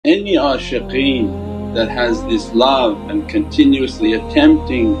any ashiqeen that has this love and continuously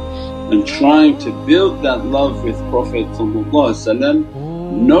attempting and trying to build that love with Prophet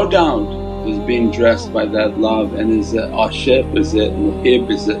no doubt is being dressed by that love and is a ashiq, is a muhib,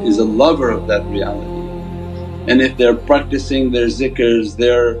 is a lover of that reality. And if they're practicing their zikrs,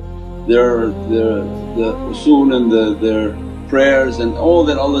 their usul and their prayers and all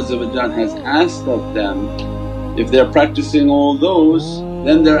that Allah has asked of them, if they're practicing all those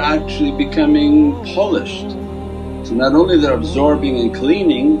then they're actually becoming polished. So not only they're absorbing and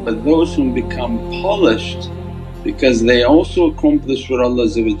cleaning, but those whom become polished because they also accomplish what Allah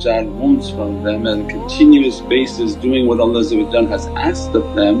wants from them and continuous basis doing what Allah has asked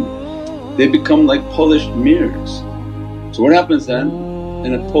of them, they become like polished mirrors. So what happens then?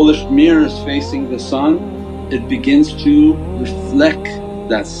 In a polished mirror is facing the sun, it begins to reflect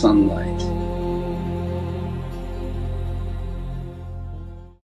that sunlight.